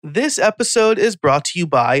This episode is brought to you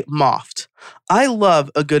by Moft. I love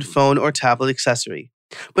a good phone or tablet accessory,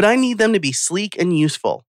 but I need them to be sleek and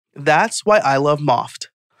useful. That's why I love Moft.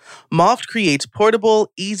 Moft creates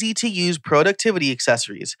portable, easy-to-use productivity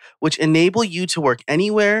accessories, which enable you to work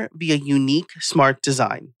anywhere via unique, smart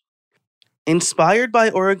design. Inspired by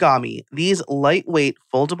origami, these lightweight,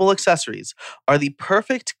 foldable accessories are the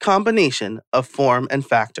perfect combination of form and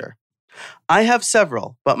factor. I have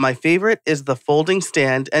several, but my favorite is the folding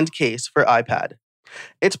stand and case for iPad.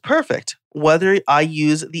 It's perfect whether I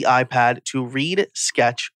use the iPad to read,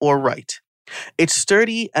 sketch, or write. It's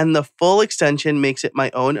sturdy and the full extension makes it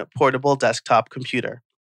my own portable desktop computer.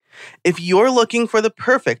 If you're looking for the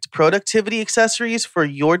perfect productivity accessories for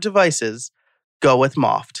your devices, go with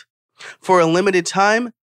Moft. For a limited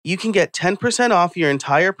time, you can get 10% off your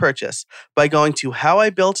entire purchase by going to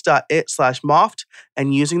howibuilt.it/Moft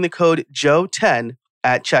and using the code JOE10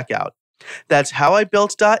 at checkout. That's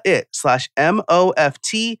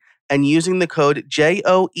howibuilt.it/MOFT and using the code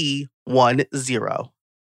JOE10.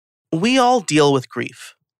 We all deal with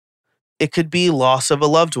grief. It could be loss of a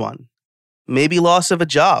loved one, maybe loss of a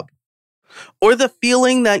job, or the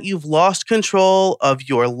feeling that you've lost control of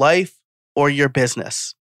your life or your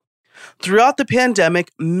business. Throughout the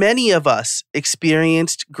pandemic, many of us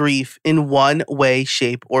experienced grief in one way,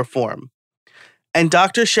 shape, or form. And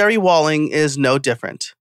Dr. Sherry Walling is no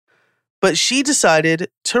different. But she decided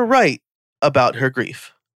to write about her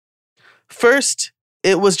grief. First,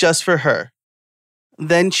 it was just for her.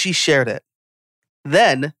 Then she shared it.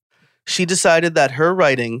 Then, she decided that her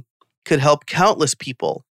writing could help countless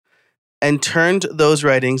people and turned those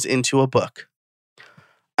writings into a book.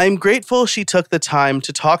 I'm grateful she took the time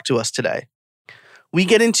to talk to us today. We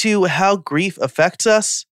get into how grief affects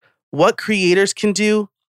us, what creators can do,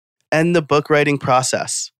 and the book writing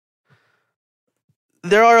process.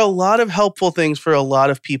 There are a lot of helpful things for a lot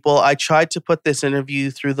of people. I tried to put this interview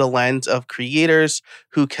through the lens of creators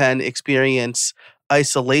who can experience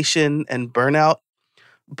isolation and burnout.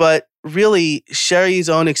 But really, Sherry's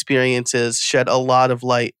own experiences shed a lot of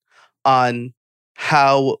light on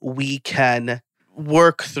how we can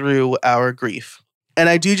work through our grief. And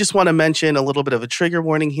I do just want to mention a little bit of a trigger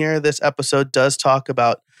warning here. This episode does talk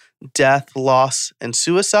about death, loss, and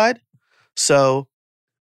suicide. So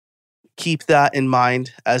keep that in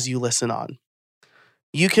mind as you listen on.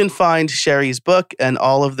 You can find Sherry's book and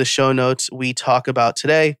all of the show notes we talk about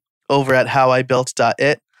today over at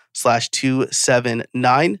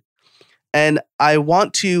howibuilt.it/279. And I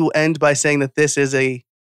want to end by saying that this is a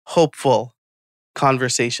hopeful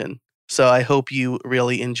conversation. So I hope you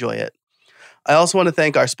really enjoy it. I also want to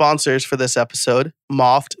thank our sponsors for this episode,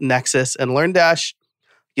 Moft, Nexus, and LearnDash.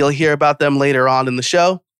 You'll hear about them later on in the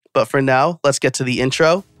show. But for now, let's get to the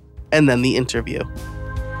intro and then the interview.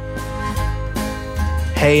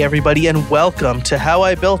 Hey, everybody, and welcome to How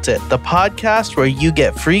I Built It, the podcast where you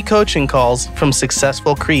get free coaching calls from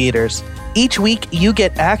successful creators. Each week, you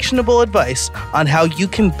get actionable advice on how you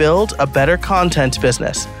can build a better content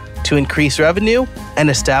business to increase revenue and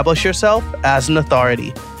establish yourself as an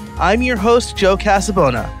authority. I'm your host, Joe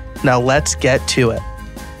Casabona. Now let's get to it.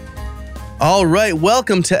 All right,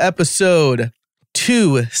 welcome to episode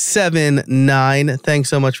 279. Thanks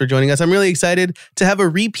so much for joining us. I'm really excited to have a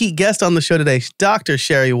repeat guest on the show today, Dr.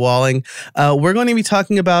 Sherry Walling. We're going to be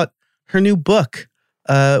talking about her new book,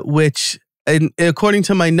 which, according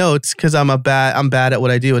to my notes, because I'm bad at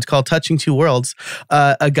what I do, it's called Touching Two Worlds,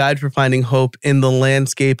 a guide for finding hope in the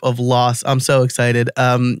landscape of loss. I'm so excited.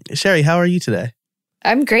 Sherry, how are you today?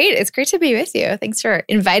 I'm great. It's great to be with you. Thanks for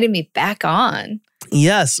inviting me back on.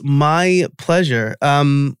 Yes, my pleasure. A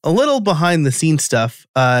little behind the scenes stuff.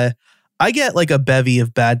 I get like a bevy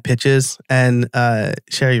of bad pitches, and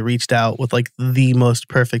Sherry reached out with like the most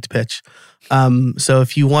perfect pitch. So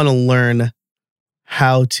if you want to learn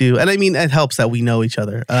how to, and I mean, it helps that we know each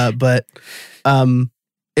other, but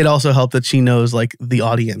it also helped that she knows like the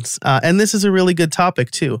audience. And this is a really good topic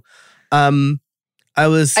too. I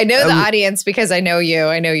know the audience because I know you.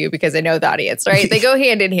 I know you because I know the audience, right? They go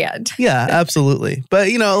hand in hand. Yeah, absolutely.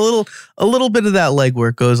 But you know, a little bit of that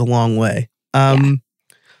legwork goes a long way.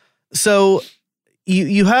 So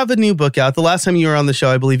you have a new book out. The last time you were on the show,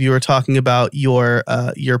 I believe you were talking about your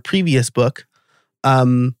previous book,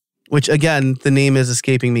 which again, the name is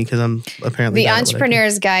escaping me because I'm apparently The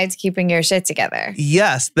Entrepreneur's Guide to Keeping Your Shit Together.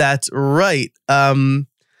 Yes, that's right.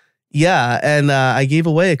 Yeah, and I gave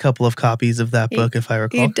away a couple of copies of that book, if I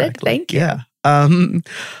recall correctly. You did, thank you.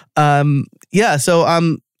 Yeah.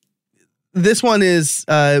 So this one is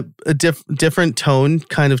a different tone,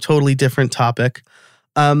 kind of totally different topic.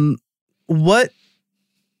 What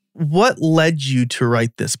led you to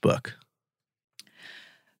write this book?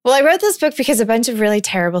 Well, I wrote this book because a bunch of really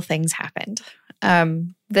terrible things happened.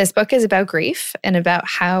 This book is about grief and about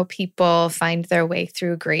how people find their way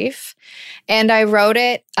through grief. And I wrote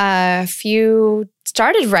it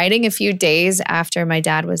started writing a few days after my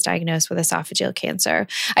dad was diagnosed with esophageal cancer.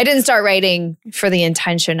 I didn't start writing for the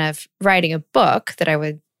intention of writing a book that I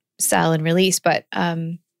would sell and release, but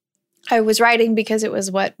I was writing because it was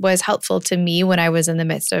what was helpful to me when I was in the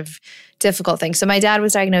midst of difficult things. So my dad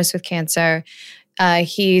was diagnosed with cancer.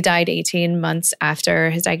 He died 18 months after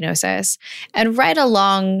his diagnosis. And right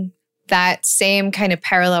along that same kind of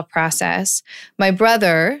parallel process, my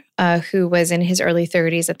brother, who was in his early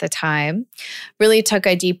 30s at the time, really took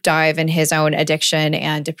a deep dive in his own addiction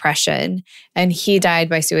and depression. And he died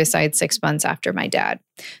by suicide 6 months after my dad.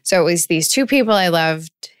 So it was these two people I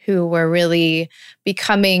loved who were really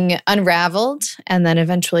becoming unraveled and then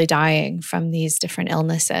eventually dying from these different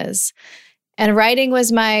illnesses. And writing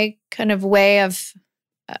was my kind of way of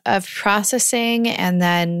processing and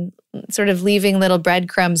then sort of leaving little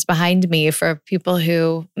breadcrumbs behind me for people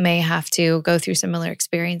who may have to go through similar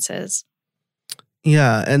experiences.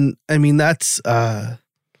 Yeah, and I mean that's a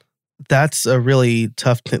really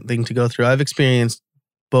tough thing to go through. I've experienced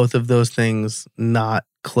both of those things not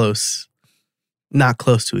close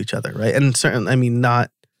to each other, right? And certainly, I mean, not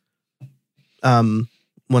one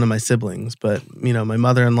of my siblings, but my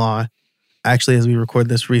mother-in-law, actually, as we record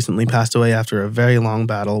this, recently passed away after a very long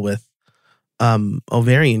battle with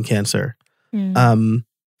ovarian cancer. And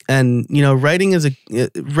writing is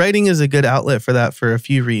a good outlet for that for a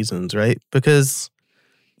few reasons, right? Because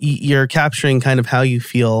you're capturing kind of how you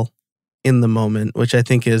feel in the moment, which I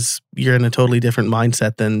think is you're in a totally different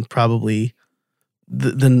mindset than probably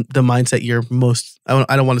the mindset you're most,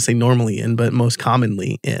 I don't want to say normally in, but most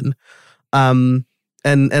commonly in.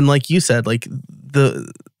 And like you said, like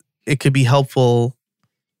it could be helpful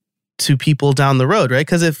to people down the road, right?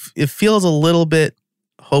 Because if it feels a little bit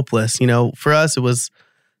hopeless, for us, it was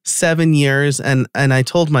 7 years. And I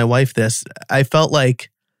told my wife this, I felt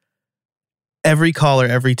like every call or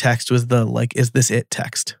every text was the, like, is this it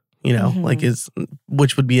text?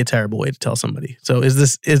 Which would be a terrible way to tell somebody. So is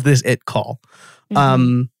this it call?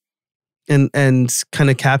 And kind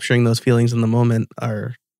of capturing those feelings in the moment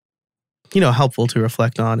are, helpful to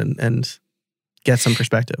reflect on and get some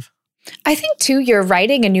perspective. I think too, you're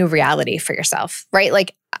writing a new reality for yourself, right?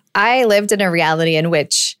 Like I lived in a reality in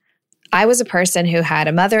which I was a person who had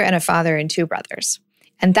a mother and a father and 2 brothers.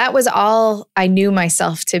 And that was all I knew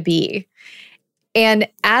myself to be. And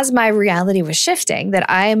as my reality was shifting, that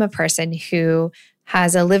I am a person who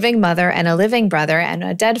has a living mother and a living brother and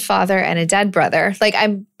a dead father and a dead brother. Like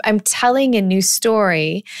I'm telling a new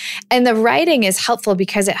story. And the writing is helpful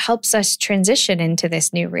because it helps us transition into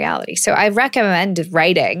this new reality. So I recommend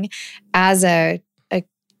writing as a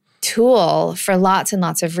tool for lots and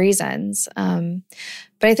lots of reasons.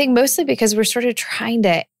 But I think mostly because we're sort of trying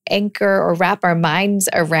to anchor or wrap our minds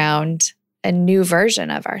around a new version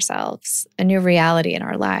of ourselves, a new reality in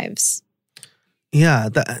our lives. Yeah,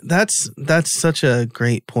 that's such a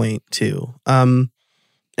great point too. And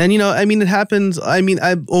it happens.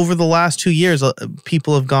 Over the last 2 years,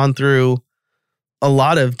 people have gone through a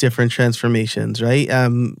lot of different transformations, right?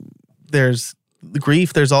 There's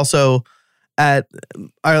grief. There's also I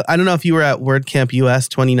don't know if you were at WordCamp US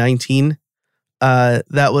 2019. That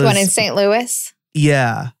was one in St. Louis.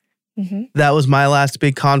 Yeah. Mm-hmm. That was my last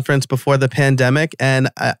big conference before the pandemic, and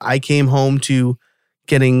I came home to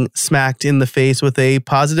getting smacked in the face with a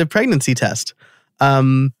positive pregnancy test.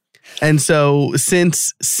 And so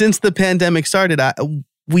since the pandemic started,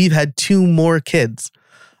 we've had 2 more kids.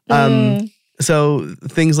 So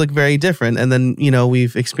things look very different. And then,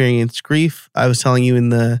 we've experienced grief. I was telling you in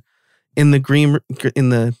the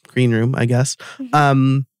green room, I guess,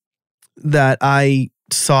 that I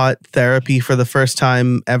sought therapy for the first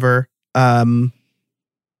time ever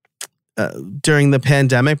during the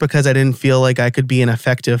pandemic because I didn't feel like I could be an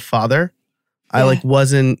effective father. Yeah. I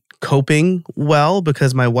wasn't coping well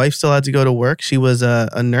because my wife still had to go to work. She was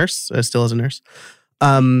a nurse, still is a nurse.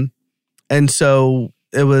 And so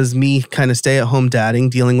it was me kind of stay-at-home dadding,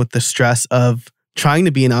 dealing with the stress of trying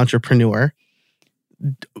to be an entrepreneur,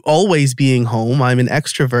 always being home. I'm an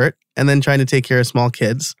extrovert, and then trying to take care of small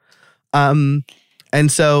kids. And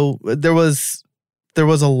so there was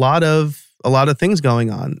a lot of things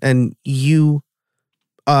going on, and you're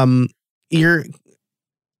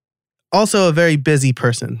also a very busy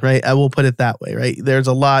person, right? I will put it that way, right? There's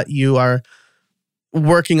a lot. You are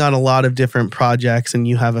working on a lot of different projects, and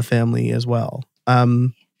you have a family as well.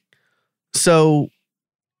 So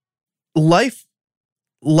life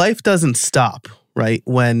doesn't stop, right?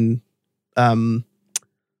 When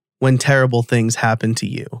when terrible things happen to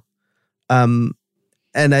you. And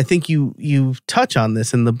I think you touch on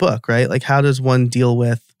this in the book, right? Like, how does one deal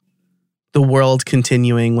with the world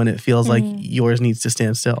continuing when it feels like yours needs to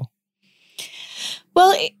stand still?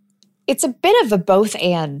 Well, it's a bit of a both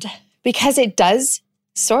and, because it does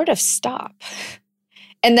sort of stop.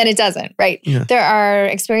 And then it doesn't, right? Yeah. There are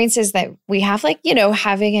experiences that we have, like,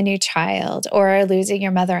 having a new child or losing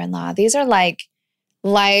your mother-in-law. These are like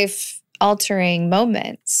life-altering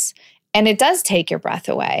moments. And it does take your breath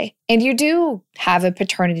away. And you do have a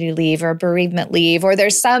paternity leave or bereavement leave, or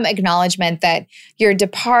there's some acknowledgement that you're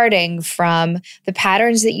departing from the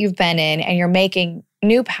patterns that you've been in and you're making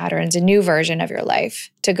new patterns, a new version of your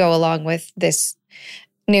life to go along with this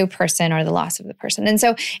new person or the loss of the person. And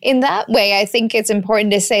so in that way, I think it's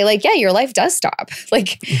important to say, like, yeah, your life does stop.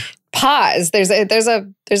 Like, pause. There's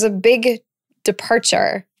a big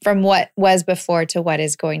departure from what was before to what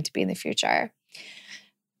is going to be in the future.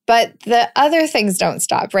 But the other things don't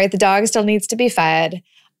stop, right? The dog still needs to be fed.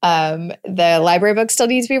 The library book still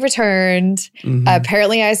needs to be returned.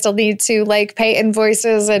 Apparently, I still need to pay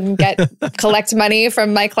invoices and collect money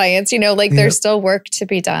from my clients. There's still work to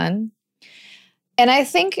be done. And I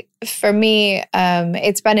think for me,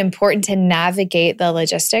 it's been important to navigate the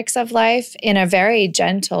logistics of life in a very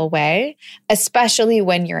gentle way, especially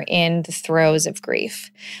when you're in the throes of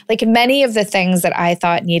grief. Like, many of the things that I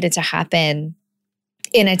thought needed to happen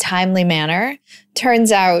in a timely manner,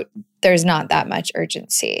 turns out there's not that much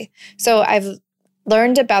urgency. So I've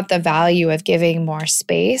learned about the value of giving more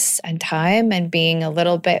space and time and being a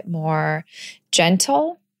little bit more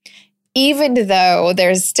gentle, even though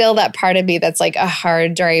there's still that part of me that's like a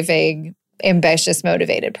hard-driving, ambitious,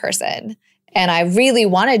 motivated person. And I really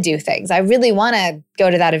want to do things. I really want to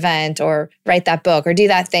go to that event or write that book or do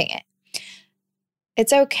that thing.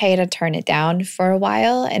 It's okay to turn it down for a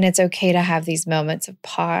while, and it's okay to have these moments of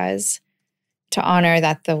pause to honor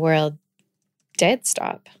that the world did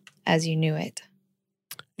stop as you knew it.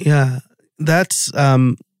 Yeah, that's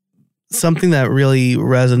something that really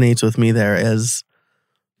resonates with me there is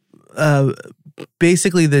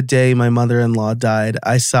basically the day my mother-in-law died,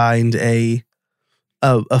 I signed a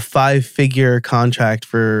 5-figure contract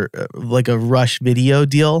for like a Rush video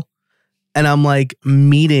deal. And I'm like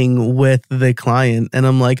meeting with the client and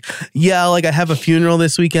I'm like, yeah, like I have a funeral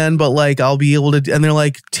this weekend, but like I'll be able to, and they're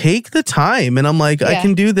like, take the time. And I'm like, I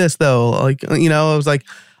can do this though. Like,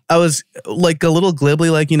 I was like a little glibly,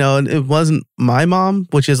 like, and it wasn't my mom,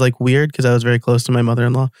 which is like weird because I was very close to my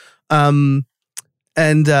mother-in-law. But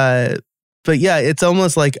yeah, it's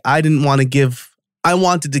almost like I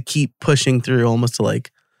wanted to keep pushing through almost to like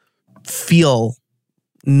feel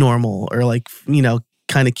normal or like,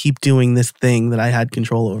 kind of keep doing this thing that I had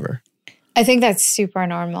control over. I think that's super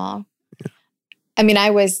normal. Yeah. I mean,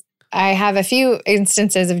 I have a few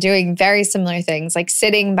instances of doing very similar things, like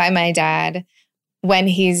sitting by my dad when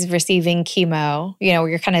he's receiving chemo,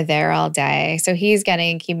 you're kind of there all day. So he's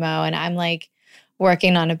getting chemo and I'm like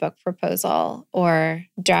working on a book proposal or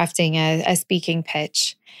drafting a speaking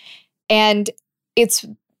pitch. And it's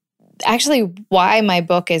actually why my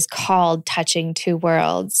book is called Touching Two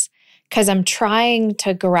Worlds, because I'm trying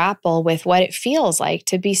to grapple with what it feels like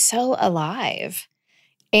to be so alive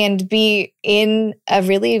and be in a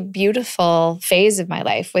really beautiful phase of my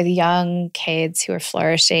life with young kids who are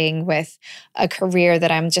flourishing, with a career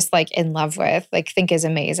that I'm just like in love with, like think is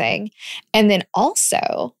amazing. And then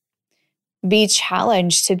also be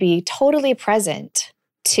challenged to be totally present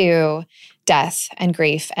to death and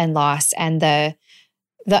grief and loss and the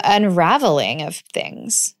unraveling of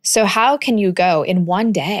things. So how can you go in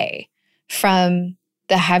one day from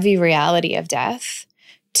the heavy reality of death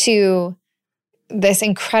to this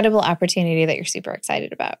incredible opportunity that you're super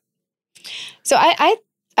excited about? So I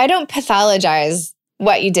don't pathologize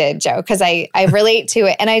what you did, Joe, because I relate to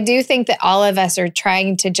it. And I do think that all of us are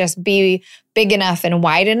trying to just be big enough and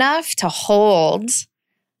wide enough to hold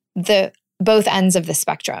the both ends of the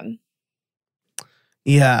spectrum.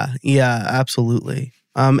 Yeah, absolutely.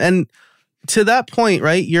 And to that point,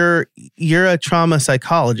 right, you're a trauma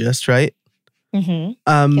psychologist, right?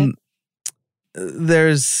 Mm-hmm. Yep.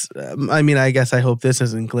 There's, I guess I hope this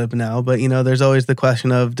isn't glib now, but there's always the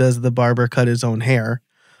question of, does the barber cut his own hair?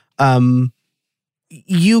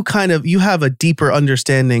 You have a deeper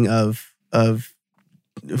understanding of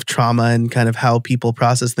trauma and kind of how people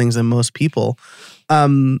process things than most people.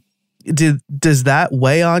 Does that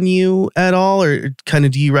weigh on you at all, or kind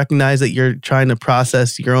of do you recognize that you're trying to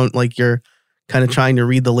process your own, like you're kind of trying to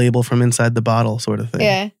read the label from inside the bottle, sort of thing?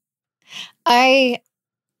 Yeah. I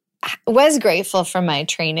was grateful for my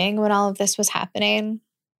training when all of this was happening,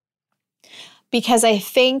 because I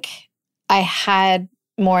think I had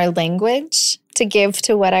more language to give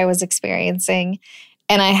to what I was experiencing.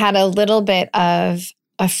 And I had a little bit of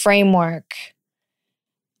a framework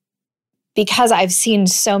because I've seen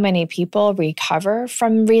so many people recover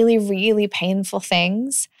from really, really painful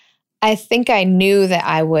things. I think I knew that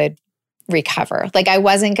I would recover. Like I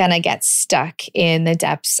wasn't going to get stuck in the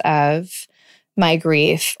depths of my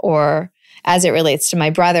grief, or as it relates to my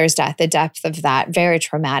brother's death, the depth of that very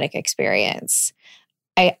traumatic experience.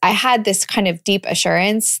 I had this kind of deep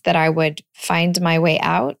assurance that I would find my way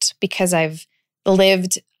out because I've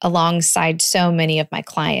lived alongside so many of my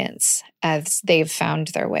clients as they've found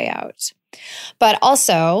their way out. But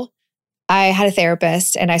also, I had a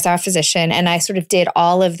therapist and I saw a physician, and I sort of did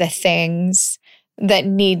all of the things that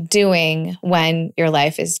need doing when your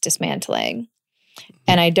life is dismantling.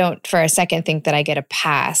 And I don't for a second think that I get a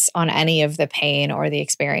pass on any of the pain or the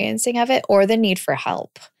experiencing of it or the need for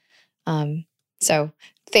help. So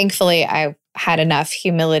thankfully, I had enough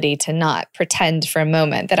humility to not pretend for a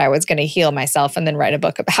moment that I was going to heal myself and then write a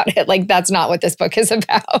book about it. Like, that's not what this book is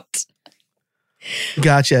about.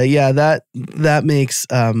 Gotcha. Yeah, that makes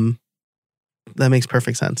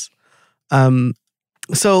perfect sense.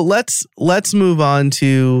 So let's move on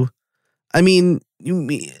to, I mean,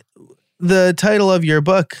 the title of your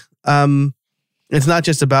book. It's not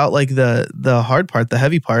just about like the hard part, the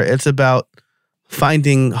heavy part. It's about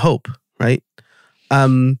finding hope, right?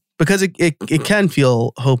 Because it can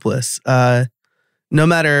feel hopeless. No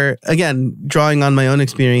matter, again, drawing on my own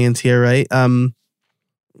experience here, right?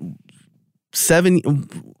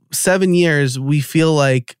 7 years, we feel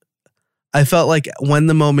like, I felt like when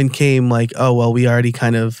the moment came, like, oh, well, we've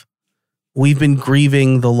been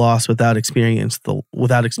grieving the loss without experiencing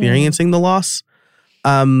the loss,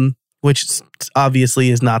 which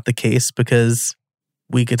obviously is not the case because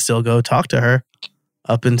we could still go talk to her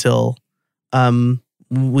up until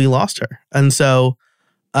we lost her. And so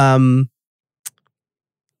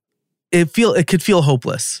it could feel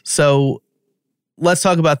hopeless. So let's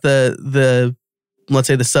talk about the let's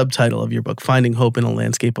say the subtitle of your book, Finding Hope in a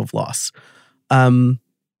Landscape of Loss. Why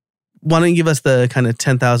don't you give us the kind of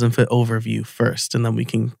 10,000 foot overview first, and then we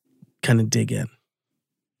can kind of dig in.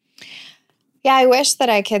 Yeah, I wish that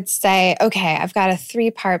I could say, okay, I've got a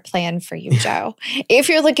 3-part plan for you, Joe. If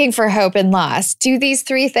you're looking for hope in loss, do these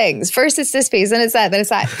 3 things. First, it's this piece, then it's that, then it's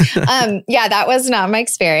that. Yeah, that was not my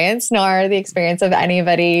experience, nor the experience of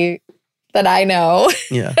anybody that I know.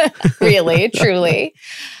 Yeah. Really, truly.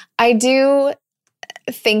 I do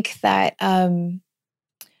think that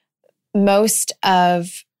most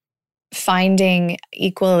of finding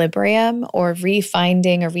equilibrium or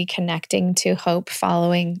refinding or reconnecting to hope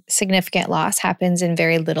following significant loss happens in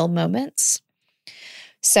very little moments.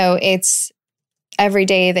 So it's every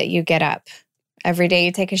day that you get up, every day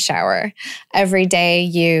you take a shower, every day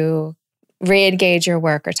you re-engage your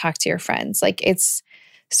work or talk to your friends. Like, it's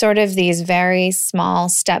sort of these very small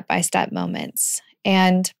step-by-step moments.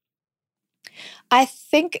 And I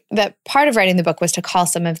think that part of writing the book was to call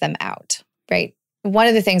some of them out, right? One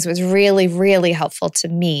of the things that was really, really helpful to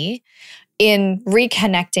me in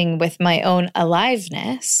reconnecting with my own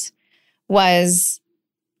aliveness was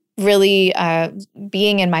really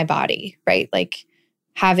being in my body, right? Like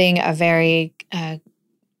having a very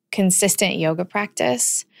consistent yoga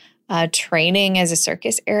practice, training as a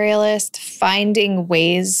circus aerialist, finding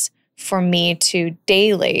ways for me to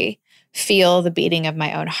daily feel the beating of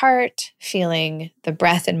my own heart, feeling the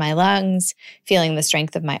breath in my lungs, feeling the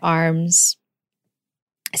strength of my arms.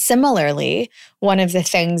 Similarly, one of the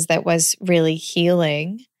things that was really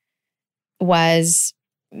healing was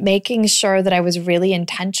making sure that I was really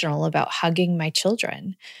intentional about hugging my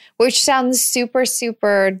children, which sounds super,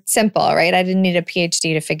 super simple, right? I didn't need a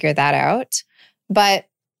PhD to figure that out. But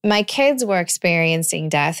my kids were experiencing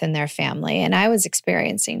death in their family, and I was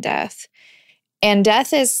experiencing death. And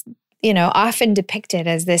death is, often depicted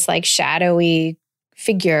as this like shadowy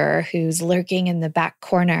figure who's lurking in the back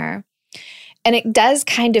corner. And it does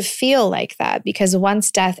kind of feel like that because once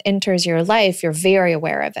death enters your life, you're very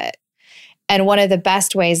aware of it. And one of the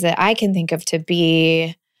best ways that I can think of to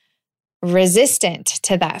be resistant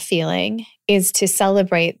to that feeling is to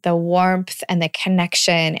celebrate the warmth and the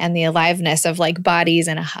connection and the aliveness of like bodies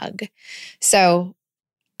and a hug. So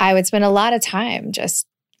I would spend a lot of time just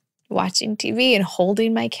watching TV and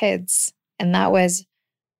holding my kids. And that was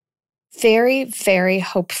very, very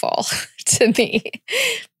hopeful to me.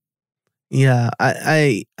 Yeah,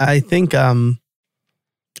 I think, I'm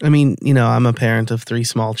a parent of 3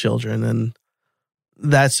 small children, and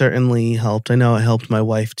that certainly helped. I know it helped my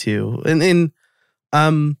wife too. And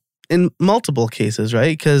in multiple cases,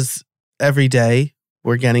 right? Because every day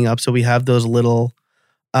we're getting up. So we have those little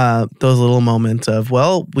those little moments of,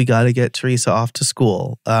 well, we got to get Teresa off to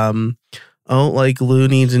school. Like Lou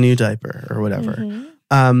needs a new diaper or whatever.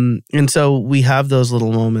 Mm-hmm. And so we have those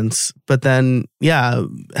little moments. But then,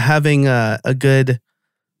 having a good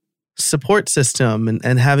support system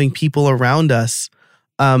and having people around us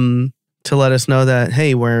to let us know that,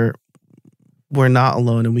 hey, we're not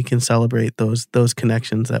alone and we can celebrate those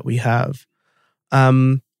connections that we have.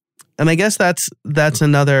 And I guess that's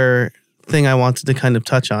another thing I wanted to kind of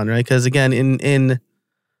touch on, right? Because again, in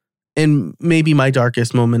maybe my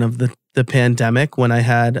darkest moment of the pandemic, when I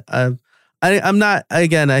had I'm not,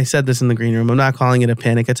 again, I said this in the green room, I'm not calling it a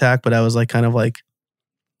panic attack, but I was like kind of like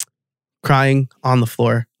crying on the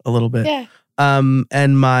floor a little bit. Yeah.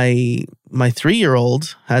 And my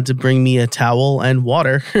 3-year-old had to bring me a towel and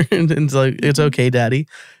water. And it's like, it's okay, Daddy.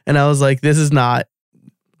 And I was like, this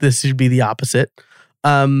should be the opposite.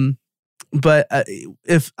 But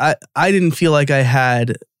if I didn't feel like I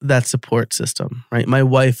had that support system, right? My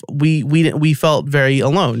wife, we felt very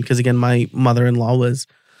alone because, again, my mother-in-law was,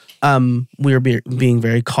 we were being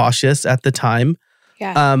very cautious at the time.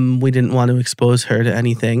 Yeah. We didn't want to expose her to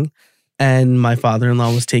anything. And my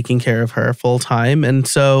father-in-law was taking care of her full time. And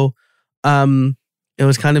so it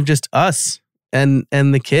was kind of just us and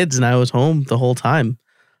the kids, and I was home the whole time.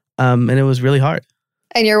 And it was really hard.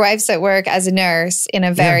 And your wife's at work as a nurse in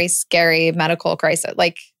a very scary medical crisis.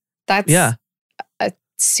 Like, that's a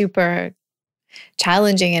super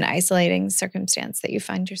challenging and isolating circumstance that you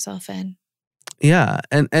find yourself in. Yeah.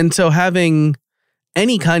 And so having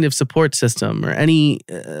any kind of support system or any,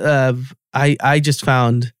 I just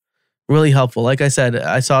found really helpful. Like I said,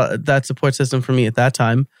 I saw that support system for me at that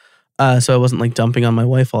time. So I wasn't like dumping on my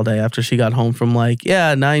wife all day after she got home from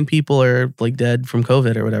 9 people are like dead from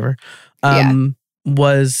COVID or whatever.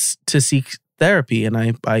 Was to seek therapy. And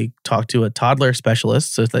I talked to a toddler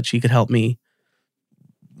specialist so that she could help me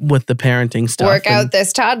with the parenting stuff. Work out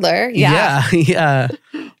this toddler. Yeah. Yeah.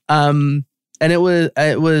 And it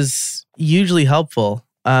was hugely helpful.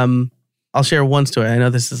 I'll share one story. I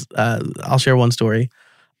know this is, I'll share one story.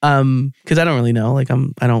 Cause I don't really know. Like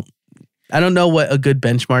I don't know what a good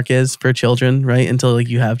benchmark is for children, right? Until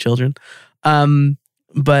you have children.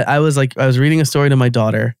 But I was reading a story to my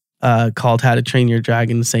daughter, called How to Train Your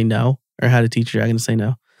Dragon to Say No, or How to Teach Your Dragon to Say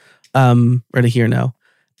No, or to hear no.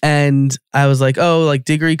 And I was like,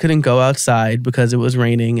 Diggory couldn't go outside because it was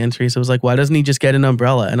raining. And Teresa was like, why doesn't he just get an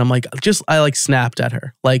umbrella? And I'm like, I snapped at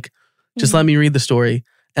her. Just let me read the story.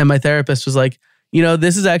 And my therapist was like,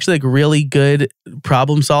 this is actually really good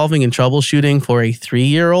problem solving and troubleshooting for a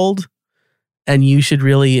 3-year-old. And you should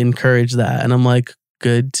really encourage that. And I'm like,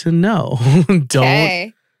 good to know.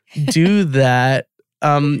 Don't do that.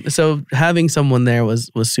 So having someone there was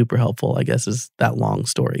super helpful, I guess, is that long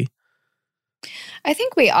story. I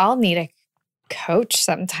think we all need a coach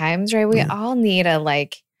sometimes, right? We all need a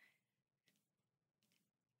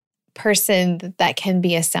person that can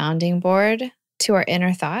be a sounding board to our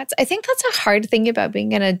inner thoughts. I think that's a hard thing about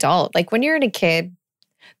being an adult. Like when you're a kid,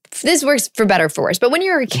 this works for better or for worse, but when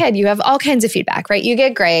you're a kid, you have all kinds of feedback, right? You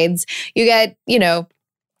get grades, you get,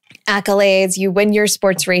 accolades, you win your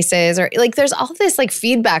sports races, or there's all this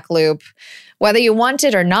feedback loop, whether you want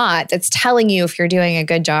it or not, that's telling you if you're doing a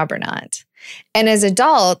good job or not. And as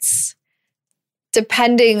adults,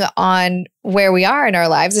 depending on where we are in our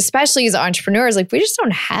lives, especially as entrepreneurs, we just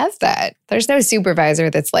don't have that. There's no supervisor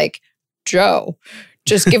that's like, Joe,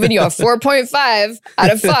 just giving you a 4.5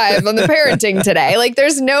 out of 5 on the parenting today.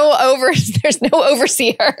 There's no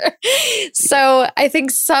overseer. So I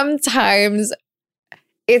think sometimes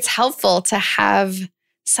it's helpful to have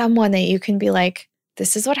someone that you can be like,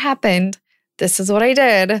 this is what happened. This is what I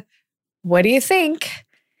did. What do you think?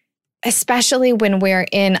 Especially when we're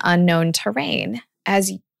in unknown terrain,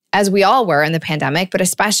 as we all were in the pandemic, but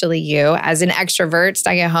especially you as an extrovert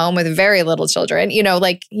stuck at home with very little children,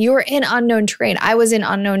 you were in unknown terrain. I was in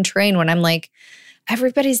unknown terrain when I'm like,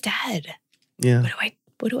 everybody's dead. Yeah.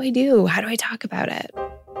 What do I do? How do I talk about it?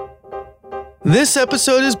 This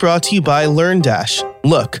episode is brought to you by LearnDash.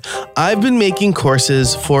 Look, I've been making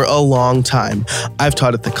courses for a long time. I've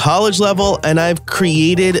taught at the college level, and I've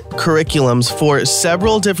created curriculums for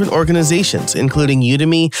several different organizations, including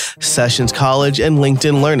Udemy, Sessions College, and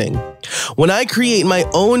LinkedIn Learning. When I create my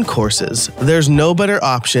own courses, there's no better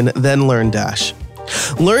option than LearnDash.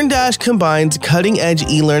 LearnDash combines cutting-edge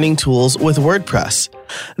e-learning tools with WordPress.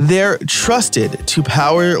 They're trusted to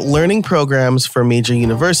power learning programs for major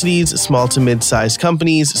universities, small to mid-sized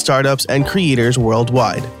companies, startups, and creators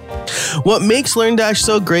worldwide. What makes LearnDash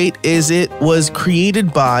so great is it was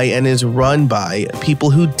created by and is run by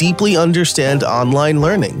people who deeply understand online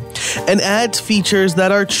learning. and adds features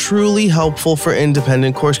that are truly helpful for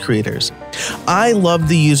independent course creators. I love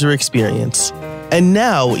the user experience. And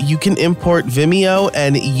now you can import Vimeo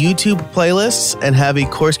and YouTube playlists and have a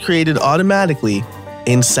course created automatically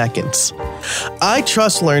in seconds. I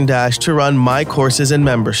trust LearnDash to run my courses and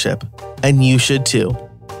membership, and you should too.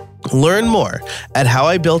 Learn more at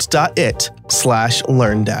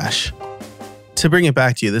howibuilt.it/LearnDash. To bring it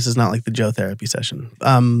back to you, this is not like the Joe therapy session.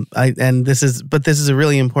 This is a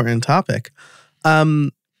really important topic.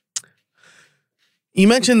 You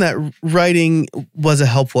mentioned that writing was a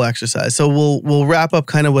helpful exercise. So we'll wrap up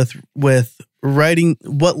kind of with writing,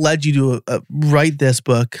 what led you to write this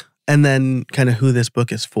book, and then kind of who this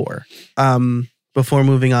book is for, before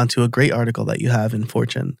moving on to a great article that you have in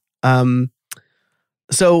Fortune.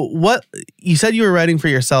 So what you said you were writing for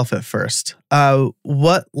yourself at first.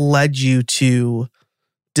 What led you to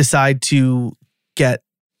decide to get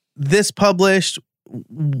this published?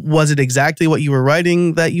 Was it exactly what you were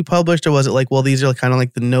writing that you published, or was it like, well, these are kind of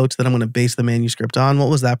like the notes that I'm going to base the manuscript on? What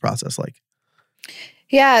was that process like?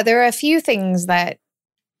 Yeah, there are a few things that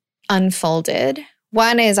unfolded.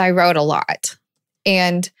 One is I wrote a lot,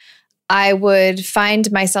 and I would find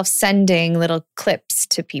myself sending little clips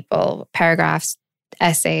to people, paragraphs,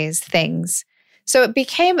 essays, things. So it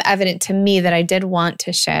became evident to me that I did want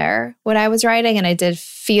to share what I was writing, and I did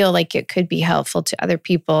feel like it could be helpful to other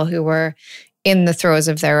people who were in the throes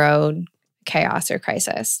of their own chaos or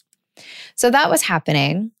crisis. So that was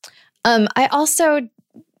happening. I also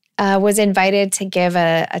was invited to give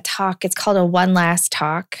a talk. It's called a One Last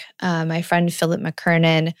Talk. My friend Philip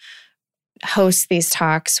McKernan hosts these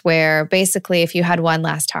talks where basically if you had one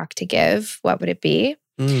last talk to give, what would it be?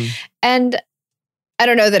 And I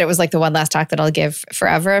don't know that it was like the one last talk that I'll give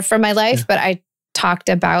forever from my life, but I talked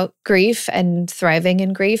about grief and thriving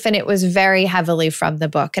in grief, and it was very heavily from the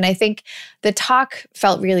book. And I think the talk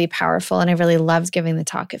felt really powerful, and I really loved giving the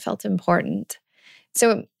talk. It felt important.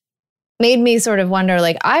 So it made me sort of wonder,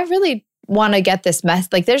 like, I really want to get this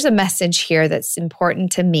like there's a message here that's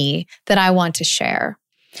important to me that I want to share.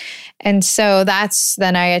 And so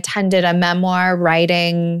then I attended a memoir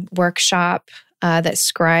writing workshop that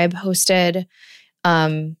Scribe hosted.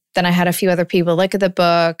 Then I had a few other people look at the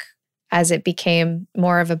book as it became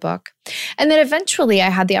more of a book. And then eventually I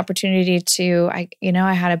had the opportunity to, I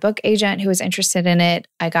had a book agent who was interested in it.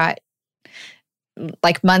 I got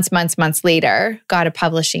like months later, got a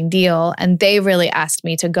publishing deal. And they really asked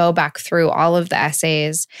me to go back through all of the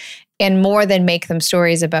essays and more than make them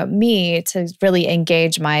stories about me, to really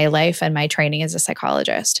engage my life and my training as a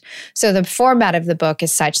psychologist. So the format of the book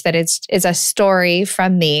is such that it's a story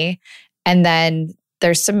from me, and then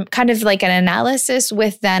there's some kind of like an analysis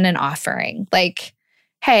with then an offering. Like,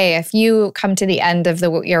 hey, if you come to the end of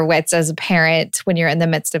your wits as a parent when you're in the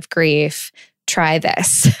midst of grief, try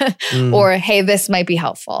this. Or, hey, this might be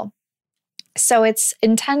helpful. So it's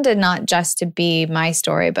intended not just to be my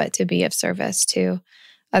story, but to be of service to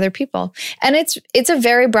other people. And it's a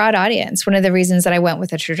very broad audience. One of the reasons that I went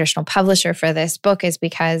with a traditional publisher for this book is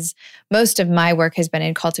because most of my work has been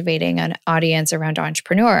in cultivating an audience around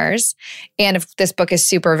entrepreneurs. And if this book is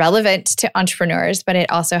super relevant to entrepreneurs, but it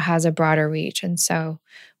also has a broader reach. And so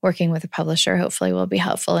working with a publisher hopefully will be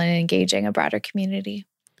helpful in engaging a broader community.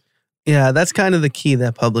 Yeah, that's kind of the key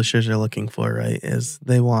that publishers are looking for, right? Is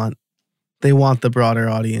they want the broader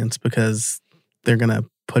audience because they're going to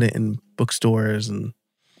put it in bookstores, and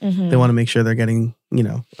they want to make sure they're getting,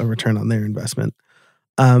 a return on their investment.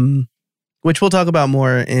 Which we'll talk about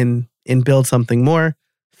more in Build Something More.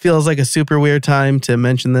 Feels like a super weird time to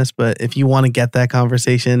mention this, but if you want to get that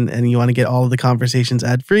conversation and you want to get all of the conversations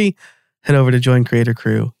ad-free, head over to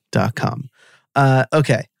joincreatorcrew.com.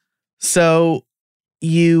 Okay. So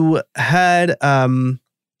you had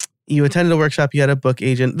you attended a workshop, you had a book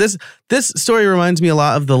agent. This story reminds me a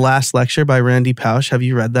lot of The Last Lecture by Randy Pausch. Have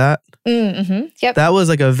you read that? Yep. That was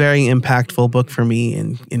like a very impactful book for me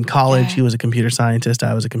in college. Yeah. He was a computer scientist.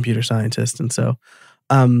 I was a computer scientist. And so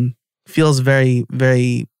feels very,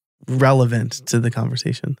 very relevant to the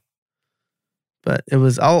conversation. But it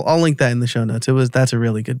was, I'll link that in the show notes. That's a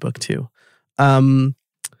really good book too.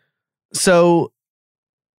 So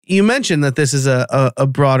you mentioned that this is a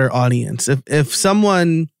broader audience. If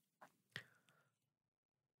someone,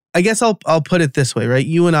 I guess I'll put it this way, right?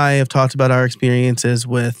 You and I have talked about our experiences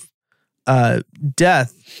with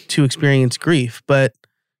death to experience grief, but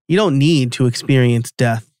you don't need to experience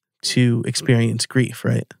death to experience grief,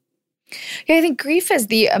 right? Yeah, I think grief is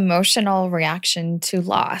the emotional reaction to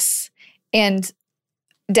loss. And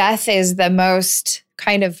death is the most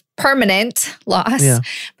kind of permanent loss,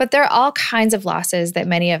 but there are all kinds of losses that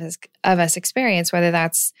many of us experience, whether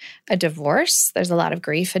that's a divorce. There's a lot of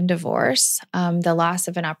grief in divorce, the loss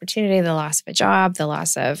of an opportunity, the loss of a job, the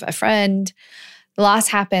loss of a friend. The loss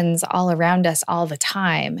happens all around us all the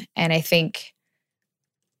time. And I think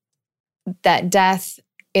that death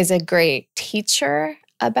is a great teacher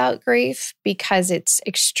about grief because it's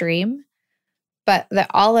extreme, but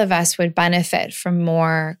that all of us would benefit from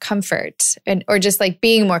more comfort or just like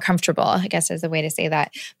being more comfortable, I guess is the way to say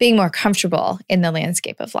that, being more comfortable in the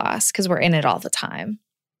landscape of loss because we're in it all the time,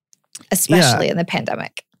 especially in the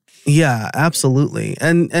pandemic. Yeah, absolutely.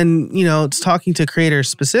 And it's talking to creators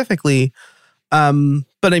specifically,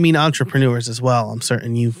 but I mean entrepreneurs as well. I'm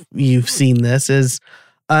certain you've seen this is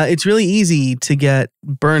it's really easy to get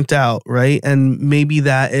burnt out, right? And maybe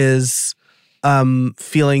that is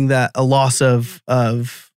feeling that a loss of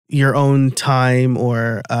your own time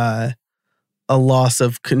or a loss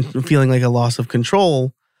of feeling like a loss of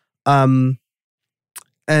control. And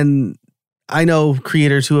I know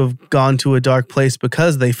creators who have gone to a dark place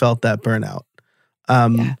because they felt that burnout.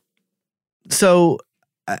 So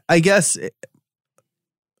I guess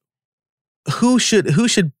who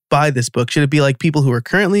should buy this book? Should it be like people who are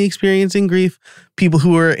currently experiencing grief, people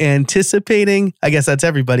who are anticipating, I guess that's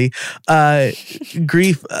everybody,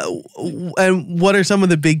 grief? And what are some of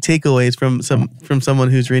the big takeaways from someone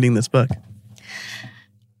who's reading this book?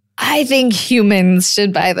 I think humans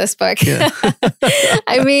should buy this book. Yeah.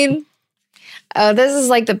 I mean, this is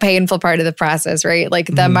like the painful part of the process, right? Like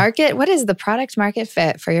the market, what is the product market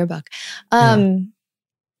fit for your book?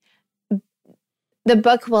 The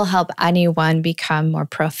book will help anyone become more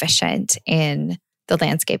proficient in the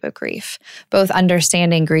landscape of grief, both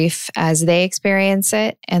understanding grief as they experience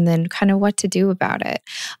it and then kind of what to do about it.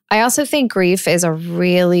 I also think grief is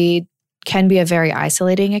can be a very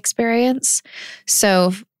isolating experience.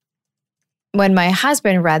 So when my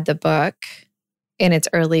husband read the book in its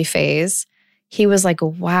early phase, he was like,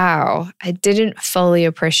 wow, I didn't fully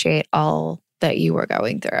appreciate all that you were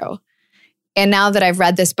going through. And now that I've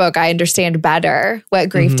read this book, I understand better what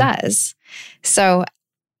grief does. So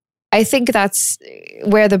I think that's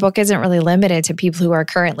where the book isn't really limited to people who are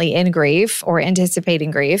currently in grief or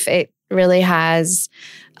anticipating grief. It really has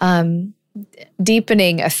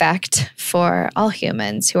deepening effect for all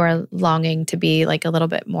humans who are longing to be like a little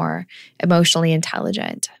bit more emotionally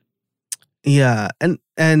intelligent. Yeah.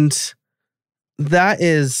 And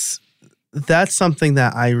that's something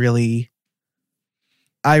that I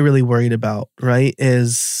really worried about, right?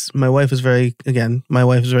 Is my wife is very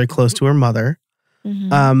close to her mother.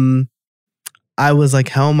 I was like,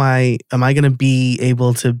 how am I going to be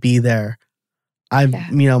able to be there?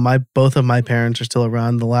 Both of my parents are still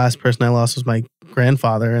around. The last person I lost was my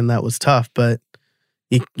grandfather, and that was tough, but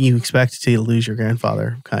you expect to lose your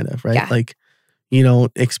grandfather kind of, right? Yeah. Like you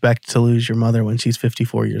don't expect to lose your mother when she's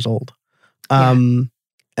 54 years old. And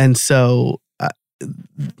so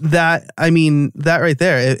that right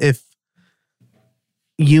there, if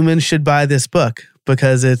humans should buy this book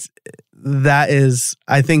because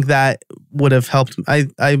I think that would have helped.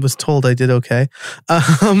 I was told I did okay.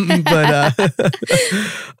 But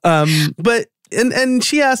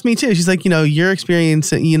she asked me too. She's like, your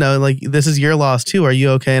experience, like this is your loss too. Are you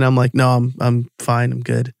okay? And I'm like, no, I'm fine. I'm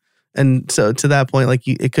good. And so to that point, like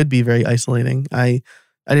it could be very isolating. I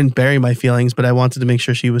didn't bury my feelings, but I wanted to make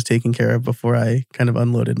sure she was taken care of before I kind of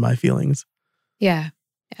unloaded my feelings. Yeah.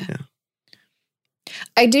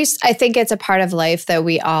 I think it's a part of life that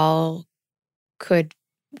we all it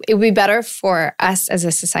would be better for us as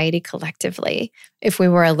a society collectively if we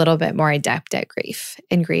were a little bit more adept at grief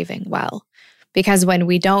and grieving well. Because when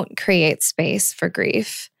we don't create space for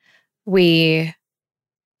grief, we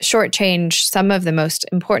shortchange some of the most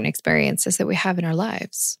important experiences that we have in our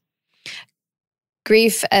lives.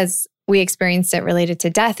 Grief, as we experience it related to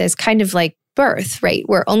death, is kind of like birth, right?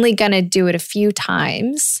 We're only going to do it a few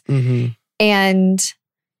times. And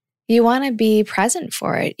you want to be present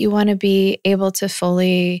for it. You want to be able to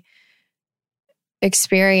fully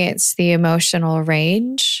experience the emotional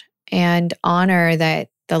range and honor that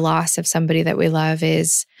the loss of somebody that we love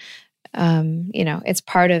is, it's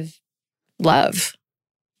part of love.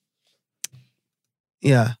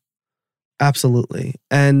 Yeah, absolutely.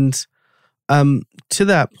 And to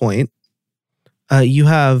that point, you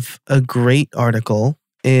have a great article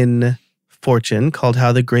in Fortune called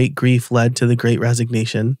How the Great Grief Led to the Great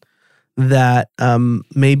Resignation that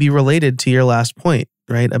may be related to your last point,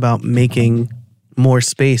 right? About making more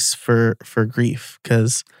space for grief.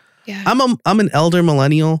 Because I'm an elder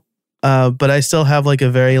millennial, but I still have like a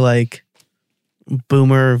very like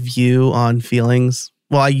boomer view on feelings.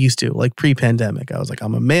 Well, I used to, like pre-pandemic. I was like,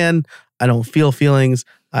 I'm a man. I don't feel feelings.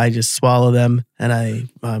 I just swallow them, and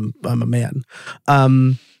I'm a man.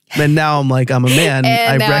 And now I'm like, I'm a man.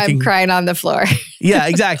 And now I'm crying on the floor. Yeah,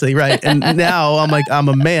 exactly. Right. And now I'm like, I'm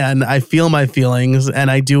a man. I feel my feelings,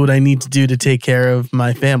 and I do what I need to do to take care of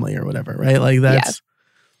my family or whatever. Right. Like that's,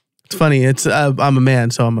 It's funny. It's, I'm a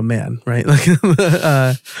man, so I'm a man. Right. Like,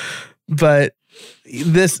 but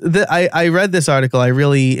I read this article. I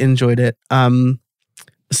really enjoyed it.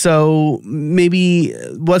 So maybe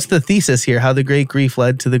what's the thesis here? How the Great Grief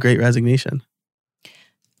led to the Great Resignation?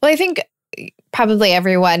 Well, I think probably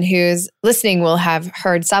everyone who's listening will have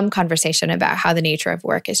heard some conversation about how the nature of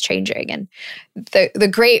work is changing. And the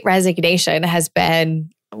Great Resignation has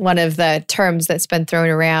been one of the terms that's been thrown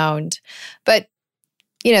around. But,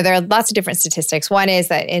 there are lots of different statistics. One is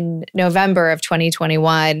that in November of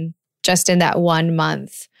 2021, just in that 1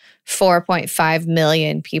 month, 4.5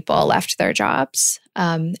 million people left their jobs.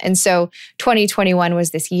 And so 2021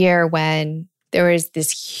 was this year when there was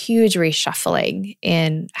this huge reshuffling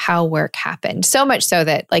in how work happened. So much so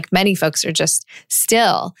that like many folks are just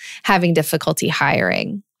still having difficulty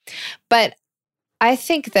hiring. But I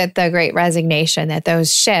think that the Great Resignation, that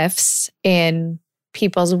those shifts in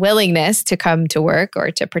people's willingness to come to work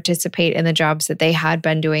or to participate in the jobs that they had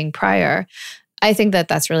been doing prior, I think that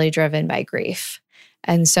that's really driven by grief.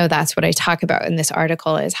 And so that's what I talk about in this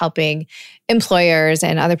article, is helping employers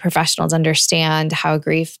and other professionals understand how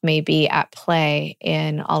grief may be at play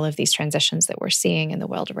in all of these transitions that we're seeing in the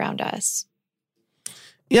world around us.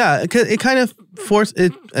 Yeah, it kind of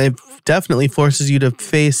it definitely forces you to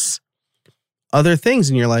face other things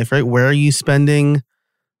in your life, right? Where are you spending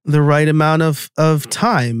the right amount of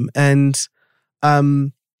time? And I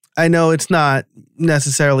know it's not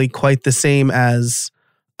necessarily quite the same as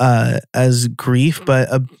grief, but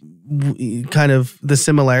kind of the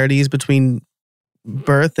similarities between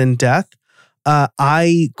birth and death.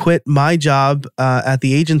 I quit my job at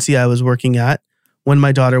the agency I was working at when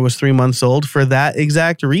my daughter was 3 months old for that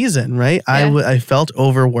exact reason, right? Yeah. I felt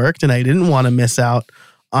overworked, and I didn't want to miss out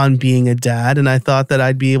on being a dad. And I thought that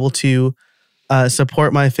I'd be able to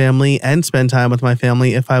support my family and spend time with my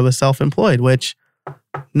family if I was self-employed, which,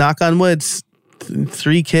 knock on wood,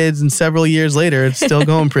 3 kids and several years later, it's still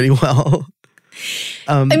going pretty well.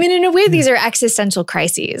 In a way, these are existential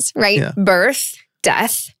crises, right? Yeah. Birth,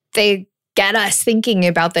 death, they get us thinking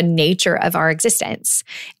about the nature of our existence.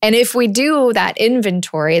 And if we do that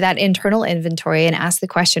inventory, that internal inventory, and ask the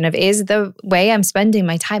question of, is the way I'm spending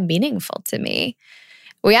my time meaningful to me?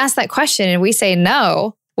 We ask that question and we say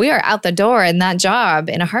no, we are out the door in that job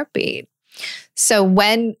in a heartbeat. So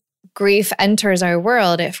when grief enters our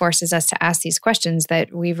world, it forces us to ask these questions,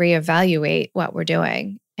 that we reevaluate what we're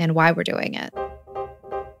doing and why we're doing it.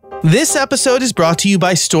 This episode is brought to you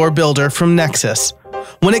by Store Builder from Nexus.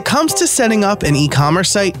 When it comes to setting up an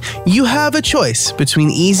e-commerce site, you have a choice between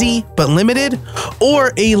easy but limited,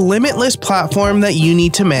 or a limitless platform that you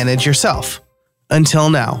need to manage yourself. Until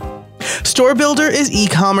now. Store Builder is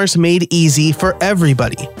e-commerce made easy for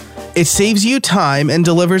everybody. It saves you time and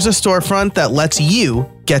delivers a storefront that lets you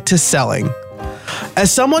get to selling.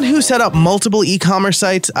 As someone who set up multiple e-commerce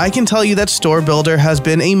sites, I can tell you that Store Builder has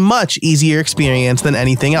been a much easier experience than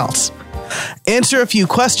anything else. Answer a few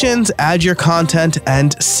questions, add your content,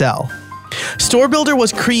 and sell. Store Builder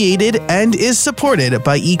was created and is supported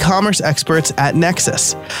by e-commerce experts at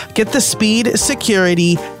Nexus. Get the speed,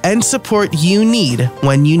 security, and support you need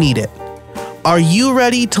when you need it. Are you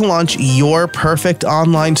ready to launch your perfect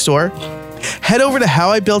online store? Head over to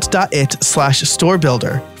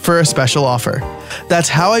howibuilt.it/storebuilder for a special offer. That's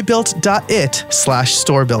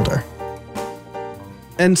howibuilt.it/storebuilder.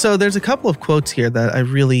 And so there's a couple of quotes here that I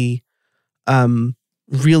really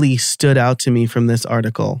stood out to me from this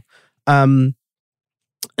article. And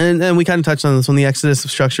we kind of touched on this one. The exodus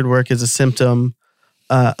of structured work is a symptom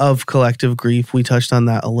of collective grief. We touched on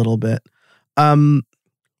that a little bit. The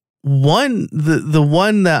one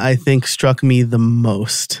that I think struck me the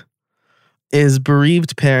most is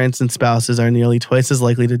bereaved parents and spouses are nearly twice as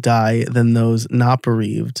likely to die than those not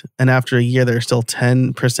bereaved. And after a year, they're still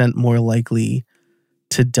 10% more likely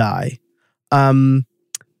to die. Can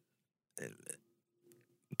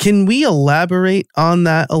we elaborate on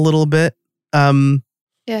that a little bit?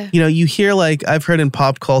 Yeah. You hear, like, I've heard in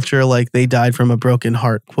pop culture, like, they died from a broken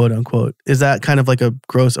heart, quote unquote. Is that kind of like a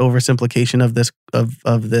gross oversimplification of this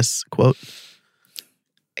of this quote?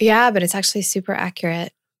 Yeah, but it's actually super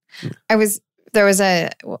accurate. There was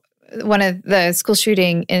one of the school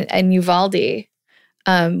shooting in Uvalde.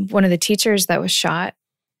 One of the teachers that was shot,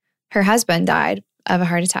 her husband died of a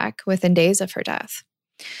heart attack within days of her death.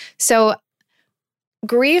 So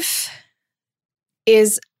grief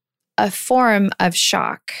is a form of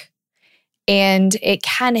shock. And it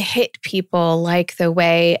can hit people like the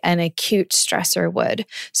way an acute stressor would.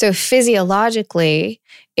 So physiologically,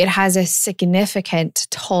 it has a significant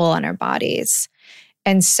toll on our bodies.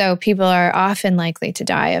 And so people are often likely to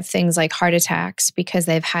die of things like heart attacks because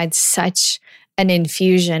they've had such an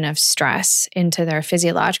infusion of stress into their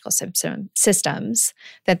physiological systems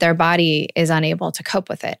that their body is unable to cope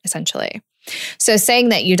with it, essentially. So saying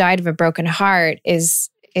that you died of a broken heart is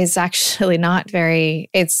actually not very,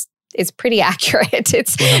 it's pretty accurate.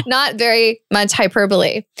 It's not very much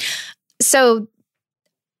hyperbole. So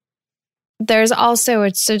there's also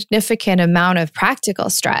a significant amount of practical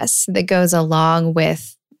stress that goes along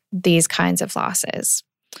with these kinds of losses.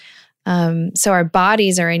 So our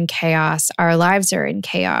bodies are in chaos, our lives are in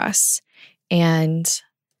chaos, and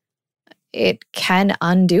it can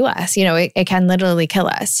undo us. It can literally kill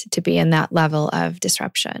us to be in that level of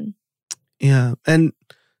disruption. Yeah. And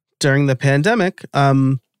during the pandemic,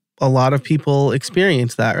 a lot of people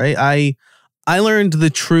experience that, right? I learned the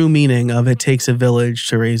true meaning of it takes a village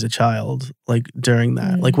to raise a child, like during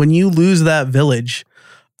that. Like when you lose that village,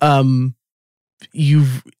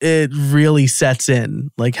 it really sets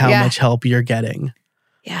in like how much help you're getting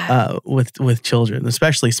with children,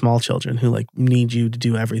 especially small children who like need you to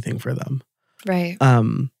do everything for them. Right.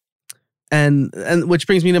 And which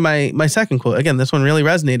brings me to my second quote. Again, this one really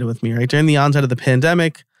resonated with me, right? During the onset of the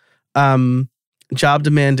pandemic, job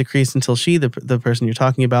demand decreased until she, the person you're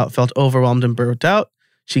talking about, felt overwhelmed and burnt out.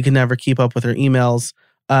 She could never keep up with her emails.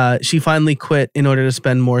 She finally quit in order to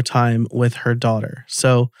spend more time with her daughter.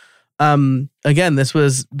 So, again, this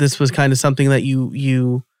was kind of something that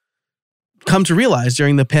you come to realize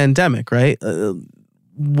during the pandemic, right?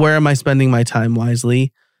 Where am I spending my time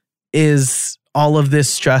wisely? Is all of this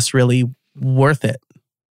stress really worth it?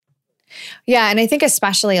 Yeah, and I think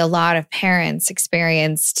especially a lot of parents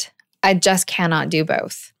experienced, I just cannot do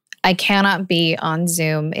both. I cannot be on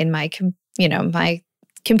Zoom in my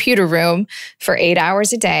computer room for 8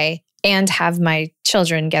 hours a day and have my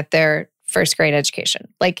children get their first grade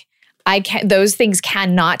education. Like those things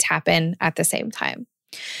cannot happen at the same time.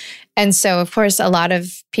 And so, of course, a lot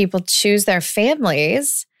of people choose their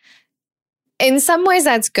families. In some ways,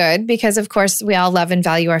 that's good because, of course, we all love and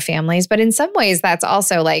value our families. But in some ways, that's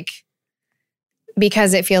also like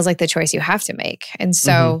because it feels like the choice you have to make. And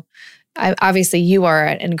so, obviously, you are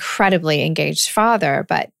an incredibly engaged father,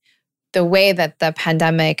 but the way that the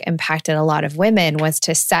pandemic impacted a lot of women was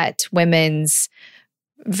to set women's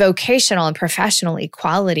vocational and professional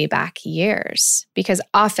equality back years, because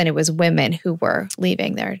often it was women who were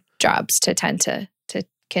leaving their jobs to tend to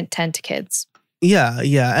kids. Yeah.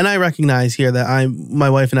 And I recognize here that my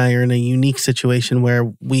wife and I are in a unique situation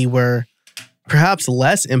where we were perhaps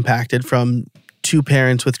less impacted from two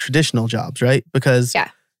parents with traditional jobs, right? Because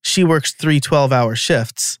she works 3 12-hour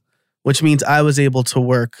shifts, which means I was able to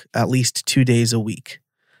work at least 2 days a week.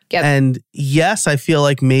 Yep. And yes, I feel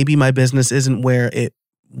like maybe my business isn't where it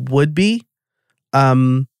would be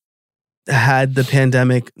had the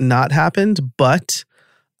pandemic not happened, but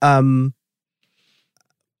I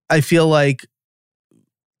feel like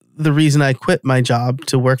the reason I quit my job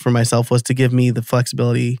to work for myself was to give me the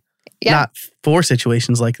flexibility, not for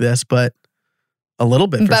situations like this, but a little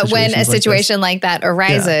bit. But when a situation like that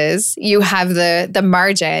arises, you have the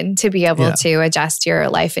margin to be able to adjust your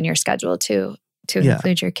life and your schedule to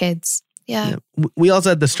include your kids. Yeah. We also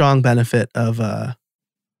had the strong benefit of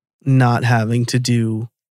not having to do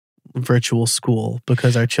virtual school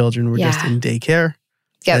because our children were just in daycare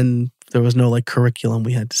and there was no like curriculum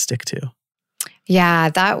we had to stick to. Yeah,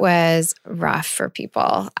 that was rough for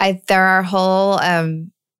people. There are whole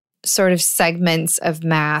sort of segments of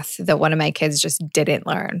math that one of my kids just didn't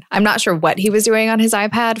learn. I'm not sure what he was doing on his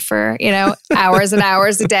iPad for, hours and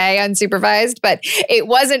hours a day unsupervised, but it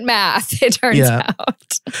wasn't math, it turns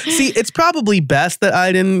out. See, it's probably best that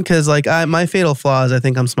I didn't, because like my fatal flaw is I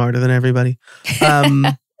think I'm smarter than everybody.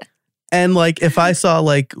 And like if I saw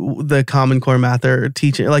like the Common Core math or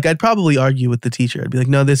teacher, like I'd probably argue with the teacher. I'd be like,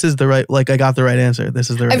 no, this is the right, like I got the right answer. This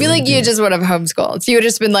is the right I feel like you just would have homeschooled. You would have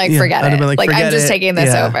just been like, forget it. Like I'm just taking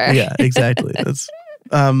this over. Yeah, exactly. That's,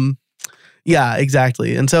 yeah,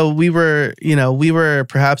 exactly. And so we were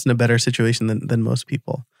perhaps in a better situation than most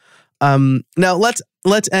people. Now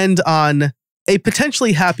let's end on a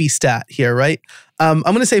potentially happy stat here, right? I'm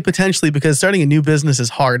going to say potentially because starting a new business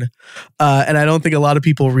is hard. And I don't think a lot of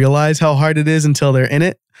people realize how hard it is until they're in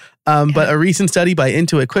it. But a recent study by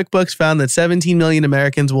Intuit QuickBooks found that 17 million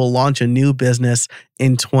Americans will launch a new business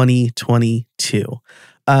in 2022.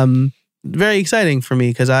 Very exciting for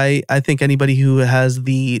me because I think anybody who has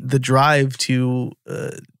the drive to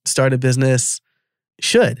start a business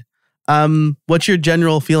should. What's your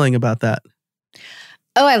general feeling about that?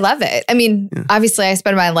 Oh, I love it. I mean, obviously I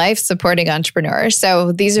spend my life supporting entrepreneurs.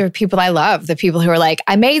 So these are people I love, the people who are like,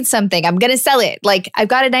 I made something, I'm going to sell it. Like, I've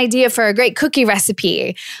got an idea for a great cookie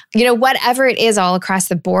recipe, whatever it is all across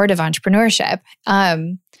the board of entrepreneurship.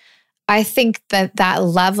 I think that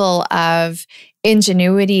level of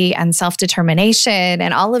ingenuity and self-determination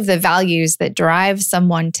and all of the values that drive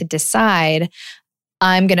someone to decide,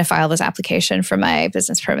 I'm going to file this application for my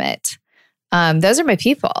business permit. Those are my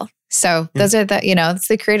people. So those are it's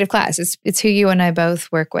the creative class. It's who you and I both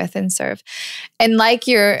work with and serve. And like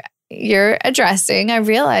you're addressing, I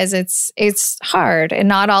realize it's hard and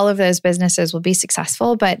not all of those businesses will be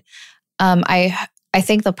successful, but I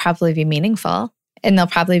think they'll probably be meaningful and they'll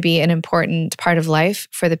probably be an important part of life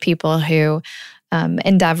for the people who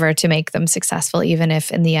endeavor to make them successful, even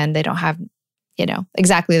if in the end they don't have,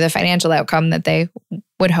 exactly the financial outcome that they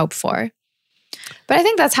would hope for. But I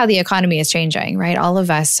think that's how the economy is changing, right? All of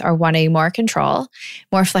us are wanting more control,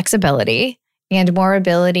 more flexibility, and more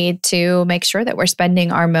ability to make sure that we're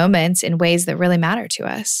spending our moments in ways that really matter to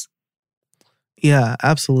us. Yeah,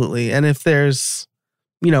 absolutely. And if there's,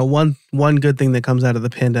 one good thing that comes out of the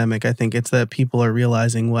pandemic, I think it's that people are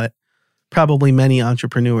realizing what probably many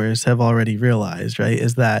entrepreneurs have already realized, right?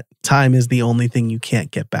 Is that time is the only thing you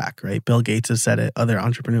can't get back, right? Bill Gates has said it. Other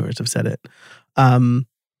entrepreneurs have said it.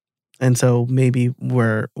 And so maybe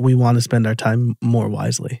we want to spend our time more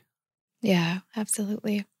wisely. Yeah,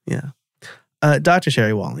 absolutely. Yeah. Dr.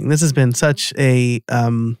 Sherry Walling, this has been such a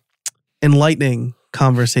enlightening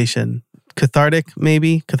conversation. Cathartic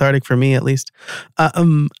for me at least.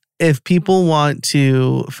 If people want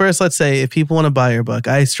to, first, let's say if people want to buy your book,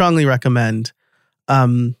 I strongly recommend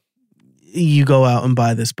you go out and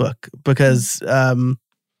buy this book because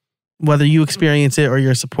whether you experience it or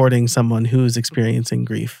you're supporting someone who's experiencing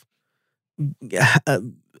grief,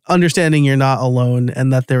 understanding you're not alone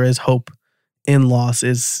and that there is hope in loss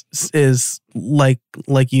is like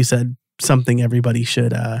you said, something everybody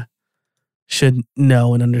should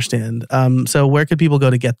know and understand. So where could people go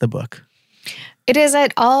to get the book? It is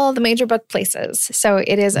at all the major book places. So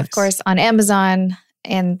it is, nice. Of course, on Amazon,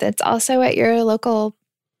 and it's also at your local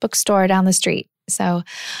bookstore down the street. So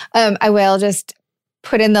I will just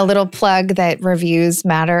put in the little plug that reviews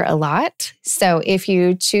matter a lot. So if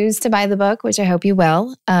you choose to buy the book, which I hope you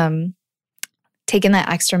will, taking that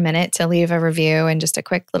extra minute to leave a review and just a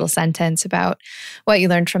quick little sentence about what you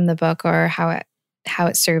learned from the book or how it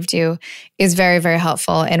served you is very, very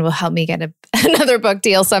helpful and will help me get another book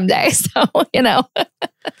deal someday. So,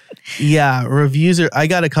 Yeah, I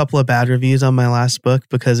got a couple of bad reviews on my last book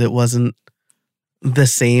because it wasn't the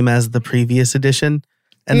same as the previous edition.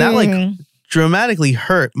 And that dramatically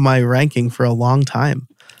hurt my ranking for a long time.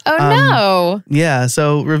 Oh, no. Yeah,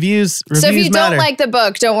 so reviews So if you matter. Don't like the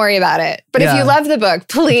book, don't worry about it. But if you love the book,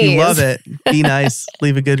 please. If you love it, be nice.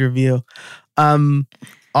 Leave a good review.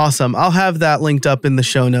 Awesome. I'll have that linked up in the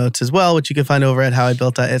show notes as well, which you can find over at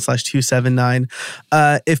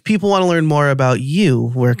howibuilt.it/279. If people want to learn more about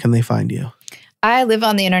you, where can they find you? I live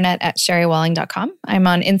on the internet at sherrywalling.com. I'm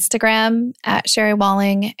on Instagram at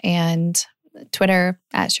sherrywalling and Twitter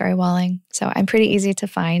at Sherry Walling. So I'm pretty easy to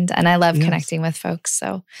find and I love connecting with folks.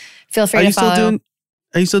 So feel free to follow.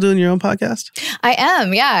 Are you still doing your own podcast? I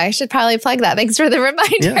am. Yeah. I should probably plug that. Thanks for the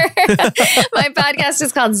reminder. Yeah. My podcast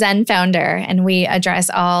is called Zen Founder and we address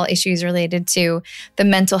all issues related to the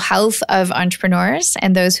mental health of entrepreneurs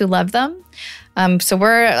and those who love them. So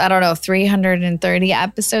we're, 330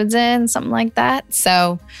 episodes in, something like that.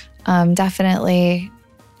 So definitely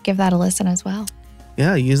give that a listen as well.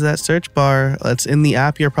 Yeah, use that search bar. It's in the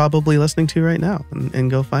app you're probably listening to right now and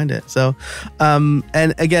go find it. So, and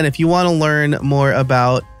again, if you want to learn more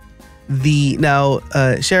about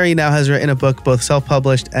Sherry now has written a book, both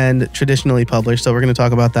self-published and traditionally published. So we're going to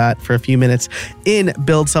talk about that for a few minutes in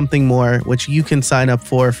Build Something More, which you can sign up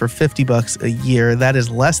for $50 a year. That is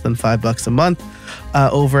less than $5 a month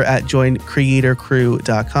over at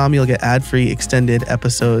joincreatorcrew.com. You'll get ad-free extended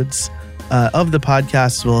episodes of the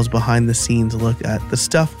podcast, as well as behind the scenes look at the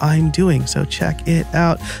stuff I'm doing. So check it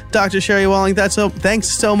out. Dr. Sherry Walling, thanks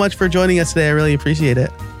so much for joining us today. I really appreciate it.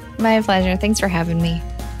 My pleasure. Thanks for having me.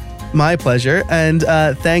 My pleasure. And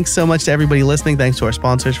thanks so much to everybody listening. Thanks to our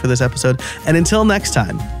sponsors for this episode. And until next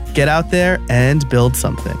time, get out there and build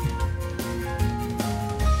something.